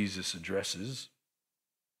 that Jesus addresses.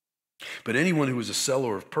 But anyone who was a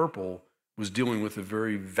seller of purple was dealing with a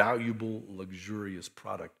very valuable, luxurious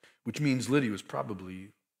product, which means Lydia was probably,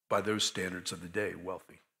 by those standards of the day,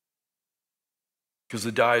 wealthy. Because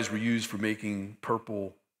the dyes were used for making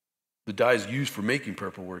purple. The dyes used for making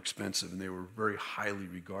purple were expensive, and they were very highly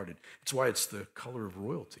regarded. It's why it's the color of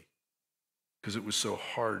royalty, because it was so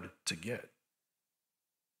hard to get.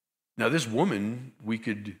 Now, this woman, we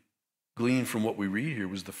could glean from what we read here,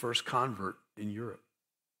 was the first convert in Europe.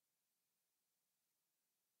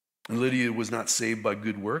 And Lydia was not saved by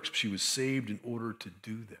good works, but she was saved in order to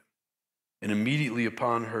do them. And immediately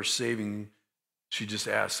upon her saving, she just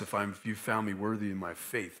asked, if you found me worthy in my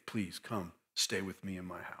faith, please come stay with me in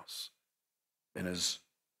my house. And as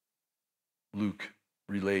Luke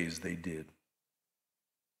relays, they did.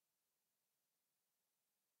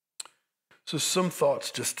 So some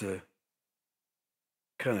thoughts just to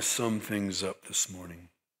kind of sum things up this morning.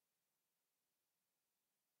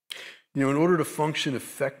 You know, in order to function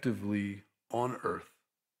effectively on earth,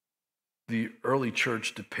 the early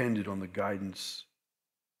church depended on the guidance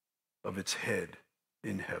of its head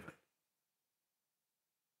in heaven.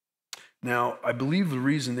 Now, I believe the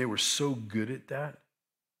reason they were so good at that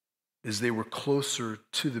is they were closer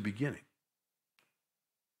to the beginning.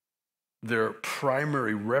 Their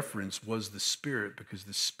primary reference was the Spirit, because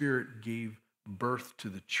the Spirit gave birth to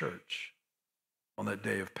the church on that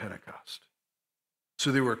day of Pentecost.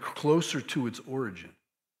 So they were closer to its origin.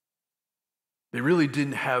 They really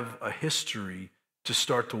didn't have a history to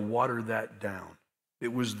start to water that down.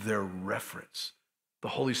 It was their reference. The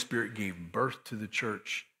Holy Spirit gave birth to the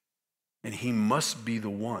church, and he must be the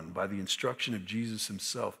one, by the instruction of Jesus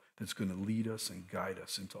himself, that's going to lead us and guide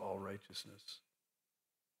us into all righteousness.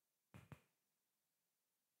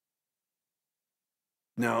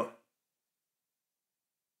 Now,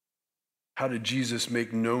 how did Jesus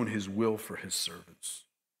make known his will for his servants?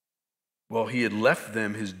 Well, he had left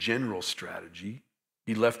them his general strategy.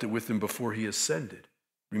 He left it with them before he ascended.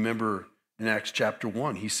 Remember in Acts chapter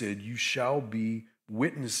 1, he said, "You shall be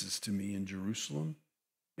witnesses to me in Jerusalem,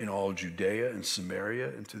 in all Judea and Samaria,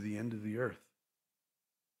 and to the end of the earth."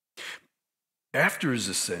 After his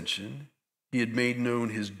ascension, he had made known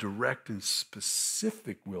his direct and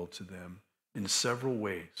specific will to them in several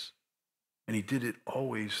ways. And he did it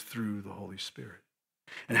always through the Holy Spirit.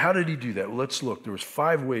 And how did he do that? Well, let's look. There was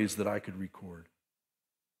 5 ways that I could record.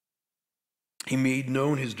 He made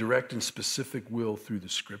known his direct and specific will through the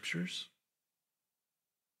scriptures,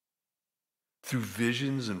 through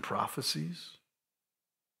visions and prophecies,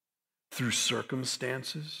 through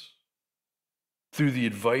circumstances, through the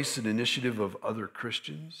advice and initiative of other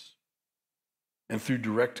Christians, and through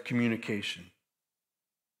direct communication.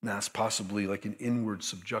 And that's possibly like an inward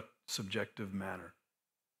subjective manner.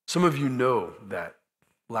 Some of you know that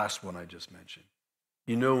last one I just mentioned.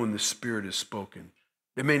 You know when the Spirit is spoken.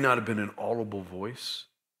 It may not have been an audible voice,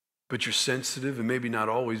 but you're sensitive, and maybe not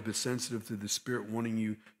always, but sensitive to the Spirit wanting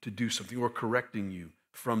you to do something or correcting you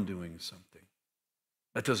from doing something.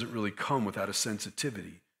 That doesn't really come without a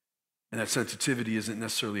sensitivity. And that sensitivity isn't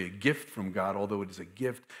necessarily a gift from God, although it is a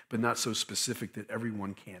gift, but not so specific that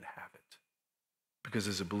everyone can't have it. Because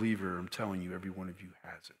as a believer, I'm telling you, every one of you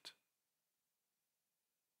has it.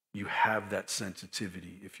 You have that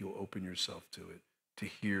sensitivity if you'll open yourself to it, to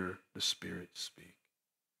hear the Spirit speak.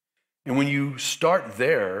 And when you start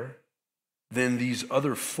there, then these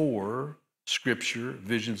other four, Scripture,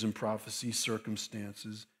 visions and prophecy,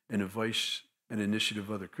 circumstances, and advice and initiative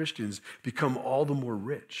of other Christians, become all the more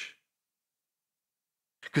rich.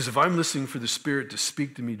 Because if I'm listening for the Spirit to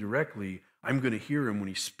speak to me directly, I'm going to hear him when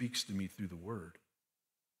he speaks to me through the Word.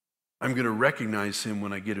 I'm going to recognize him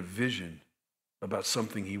when I get a vision about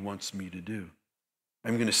something he wants me to do.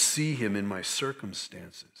 I'm going to see him in my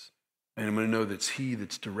circumstances. And I'm going to know that's he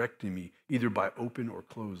that's directing me, either by open or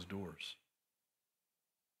closed doors.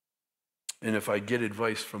 And if I get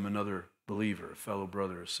advice from another believer, a fellow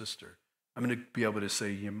brother or sister, I'm going to be able to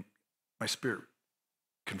say, my Spirit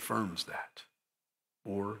confirms that,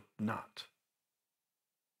 or not.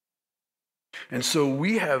 And so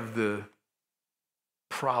we have the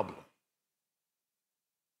problem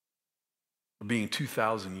of being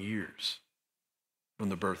 2,000 years from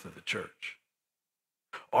the birth of the church.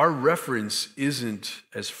 Our reference isn't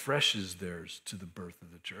as fresh as theirs to the birth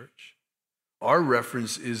of the church. Our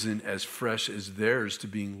reference isn't as fresh as theirs to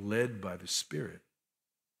being led by the Spirit.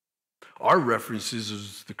 Our reference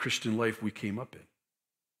is the Christian life we came up in,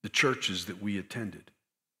 the churches that we attended,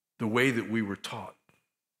 the way that we were taught,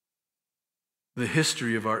 the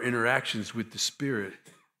history of our interactions with the Spirit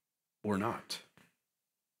or not.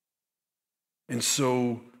 And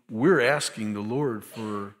so we're asking the Lord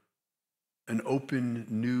for an open,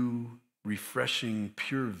 new, refreshing,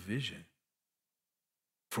 pure vision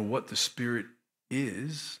for what the Spirit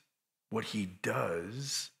is, what he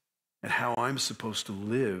does, and how I'm supposed to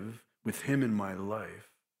live with him in my life,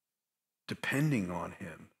 depending on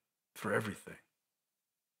him for everything.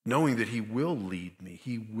 Knowing that he will lead me,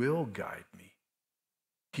 he will guide me,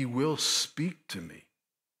 he will speak to me.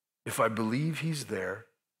 If I believe he's there,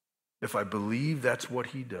 if I believe that's what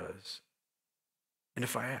he does, and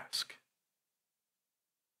if I ask.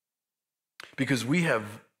 Because we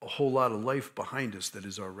have a whole lot of life behind us that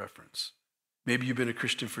is our reference. Maybe you've been a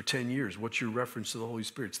Christian for 10 years. What's your reference to the Holy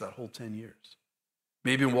Spirit? It's that whole 10 years.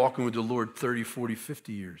 Maybe you've been walking with the Lord 30, 40,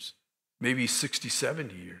 50 years. Maybe 60,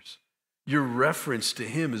 70 years. Your reference to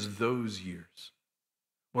him is those years.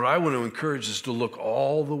 What I want to encourage is to look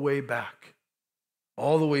all the way back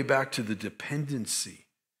to the dependency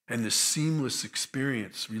and the seamless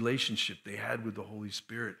experience, relationship they had with the Holy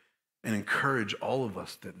Spirit, and encourage all of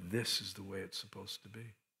us that this is the way it's supposed to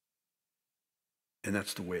be. And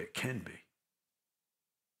that's the way it can be.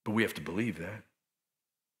 But we have to believe that.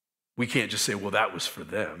 We can't just say, well, that was for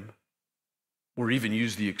them. Or even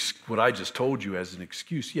use what I just told you as an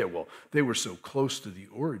excuse. Yeah, well, they were so close to the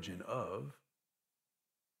origin of.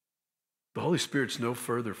 The Holy Spirit's no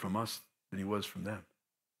further from us than he was from them,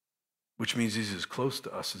 which means he's as close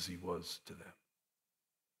to us as he was to them.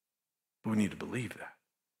 But we need to believe that.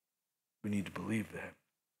 We need to believe that.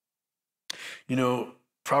 You know,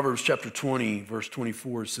 Proverbs chapter 20, verse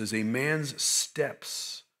 24 says, a man's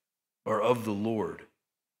steps are of the Lord.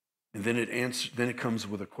 And then it comes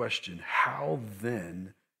with a question. How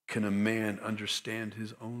then can a man understand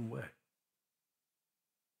his own way?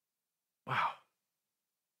 Wow.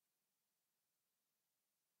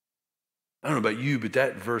 I don't know about you, but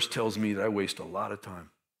that verse tells me that I waste a lot of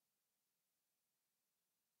time.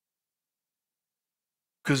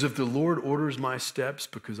 Because if the Lord orders my steps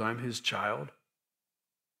because I'm his child,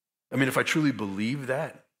 I mean, if I truly believe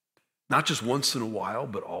that, not just once in a while,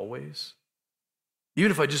 but always, even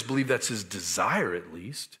if I just believe that's his desire at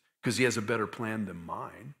least, because he has a better plan than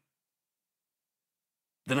mine,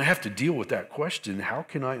 then I have to deal with that question. How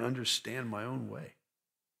can I understand my own way?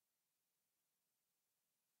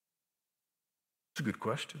 It's a good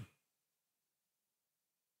question.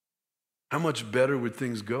 How much better would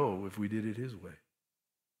things go if we did it his way?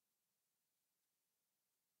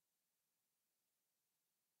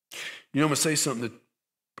 You know, I'm going to say something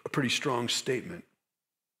a pretty strong statement.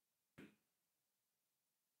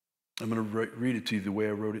 I'm going to read it to you the way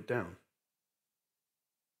I wrote it down.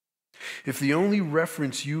 If the only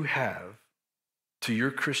reference you have to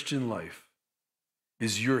your Christian life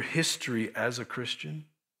is your history as a Christian,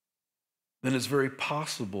 then it's very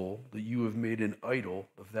possible that you have made an idol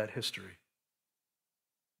of that history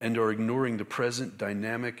and are ignoring the present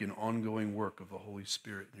dynamic and ongoing work of the Holy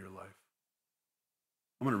Spirit in your life.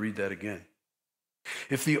 I'm going to read that again.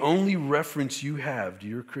 If the only reference you have to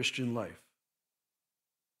your Christian life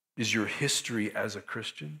is your history as a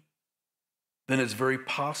Christian, then it's very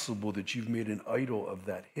possible that you've made an idol of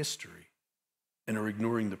that history and are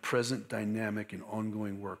ignoring the present dynamic and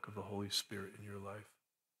ongoing work of the Holy Spirit in your life.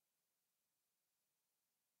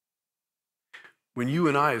 When you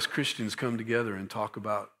and I as Christians come together and talk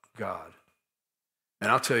about God, and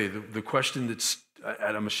I'll tell you, the question that's,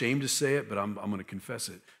 I'm ashamed to say it, but I'm going to confess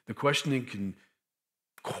it. The question that can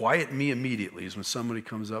quiet me immediately is when somebody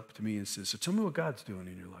comes up to me and says, so tell me what God's doing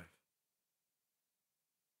in your life.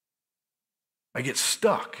 I get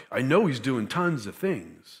stuck. I know he's doing tons of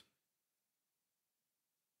things.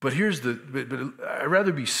 But but I'd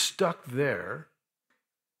rather be stuck there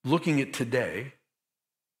looking at today,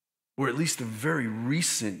 or at least the very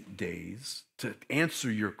recent days, to answer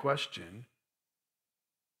your question,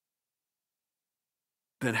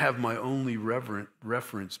 than have my only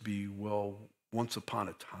reference be, well, once upon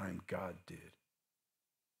a time, God did.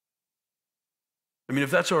 I mean, if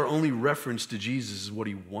that's our only reference to Jesus is what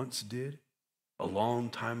he once did a long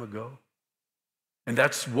time ago, and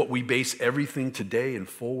that's what we base everything today and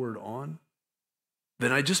forward on,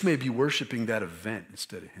 then I just may be worshiping that event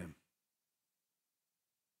instead of him.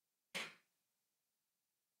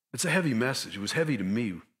 It's a heavy message. It was heavy to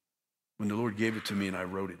me when the Lord gave it to me and I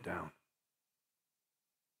wrote it down.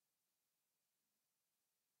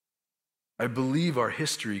 I believe our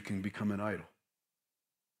history can become an idol.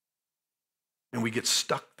 And we get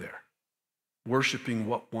stuck there, worshiping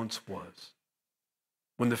what once was.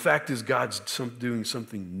 When the fact is God's doing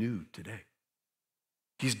something new today.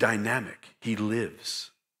 He's dynamic. He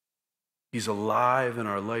lives. He's alive in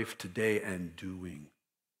our life today and doing.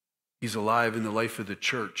 He's alive in the life of the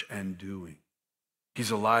church and doing.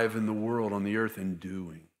 He's alive in the world, on the earth, and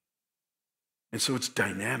doing. And so it's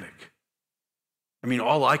dynamic. I mean,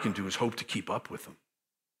 all I can do is hope to keep up with him.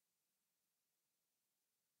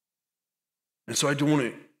 And so I do want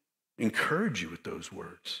to encourage you with those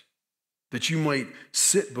words, that you might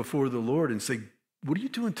sit before the Lord and say, what are you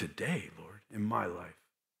doing today, Lord, in my life?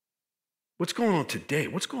 What's going on today?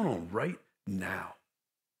 What's going on right now?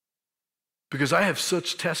 Because I have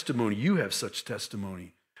such testimony, you have such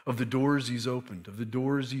testimony of the doors he's opened, of the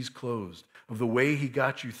doors he's closed, of the way he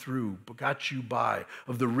got you through, got you by,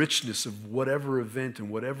 of the richness of whatever event and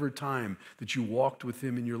whatever time that you walked with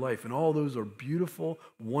him in your life. And all those are beautiful,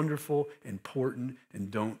 wonderful, important, and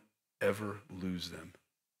don't ever lose them.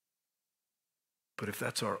 But if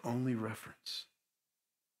that's our only reference,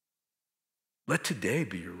 let today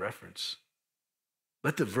be your reference.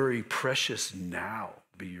 Let the very precious now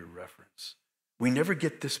be your reference. We never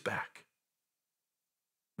get this back.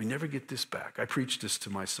 We never get this back. I preach this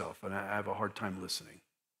to myself, and I have a hard time listening.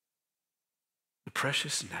 The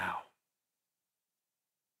precious now.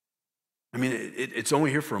 I mean, it's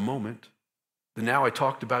only here for a moment. The now I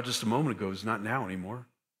talked about just a moment ago is not now anymore.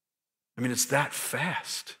 I mean, it's that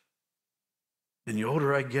fast. And the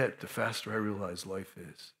older I get, the faster I realize life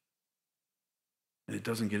is. And it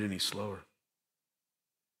doesn't get any slower.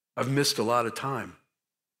 I've missed a lot of time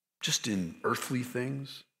just in earthly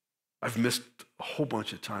things. I've missed a whole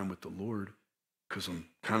bunch of time with the Lord because I'm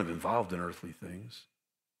kind of involved in earthly things.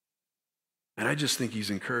 And I just think he's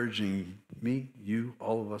encouraging me, you,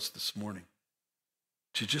 all of us this morning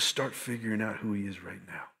to just start figuring out who he is right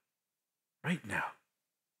now. Right now.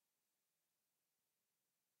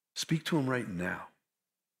 Speak to him right now.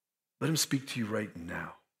 Let him speak to you right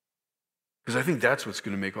now. Because I think that's what's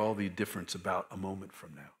going to make all the difference about a moment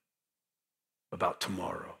from now, about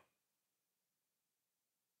tomorrow.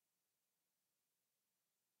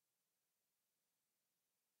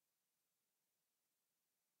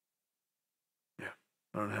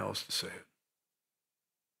 I don't know how else to say it.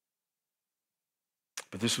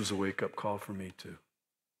 But this was a wake-up call for me too.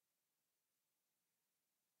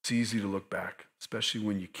 It's easy to look back, especially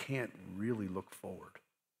when you can't really look forward.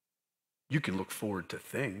 You can look forward to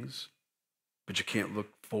things, but you can't look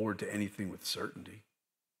forward to anything with certainty.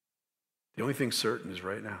 The only thing certain is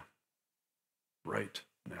right now. Right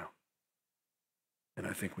now. And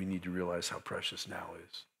I think we need to realize how precious now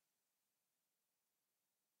is.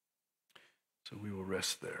 So we will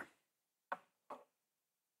rest there.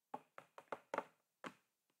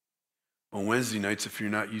 On Wednesday nights, if you're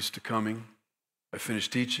not used to coming, I finish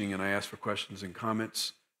teaching and I ask for questions and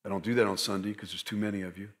comments. I don't do that on Sunday because there's too many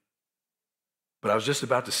of you. But I was just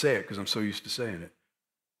about to say it because I'm so used to saying it.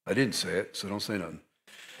 I didn't say it, so don't say nothing.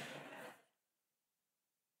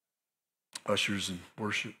 Ushers and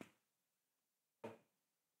worship.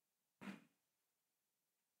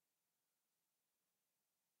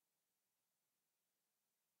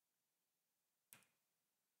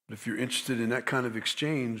 But if you're interested in that kind of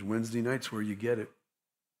exchange, Wednesday night's where you get it.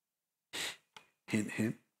 Hint,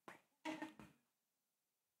 hint.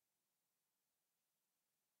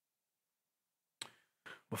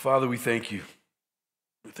 Well, Father, we thank you.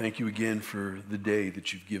 We thank you again for the day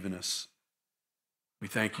that you've given us. We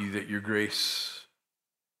thank you that your grace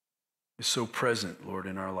is so present, Lord,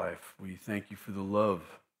 in our life. We thank you for the love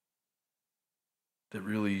that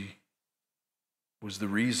really was the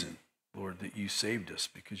reason, Lord, that you saved us,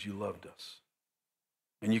 because you loved us.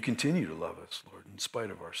 And you continue to love us, Lord, in spite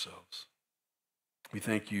of ourselves. We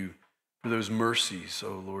thank you for those mercies,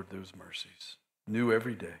 oh Lord, those mercies, new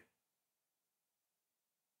every day.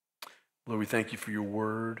 Lord, we thank you for your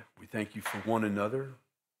word. We thank you for one another.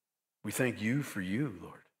 We thank you for you,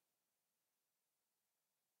 Lord.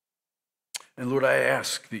 And Lord, I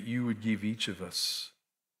ask that you would give each of us,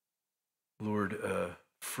 Lord, a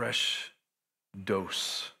fresh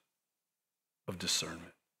dose of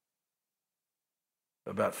discernment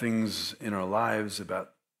about things in our lives,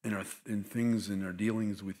 about in things in our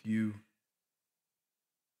dealings with you.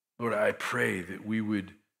 Lord, I pray that we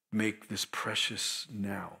would make this precious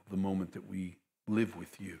now, the moment that we live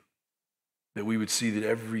with you, that we would see that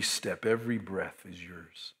every step, every breath is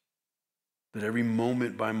yours, that every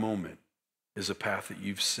moment by moment is a path that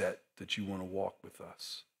you've set, that you want to walk with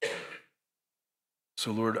us.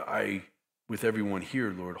 So Lord, with everyone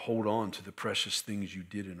here, Lord, hold on to the precious things you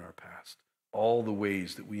did in our past, all the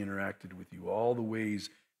ways that we interacted with you, all the ways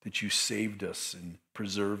that you saved us and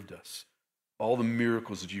preserved us, all the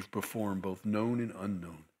miracles that you've performed, both known and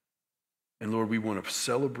unknown. And Lord, we want to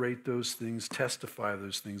celebrate those things, testify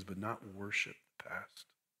those things, but not worship the past.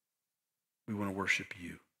 We want to worship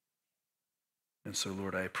you. And so,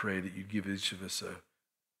 Lord, I pray that you give each of us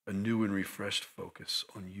a new and refreshed focus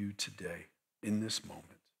on you today, in this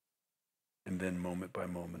moment, and then moment by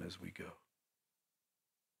moment as we go.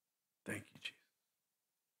 Thank you, Jesus.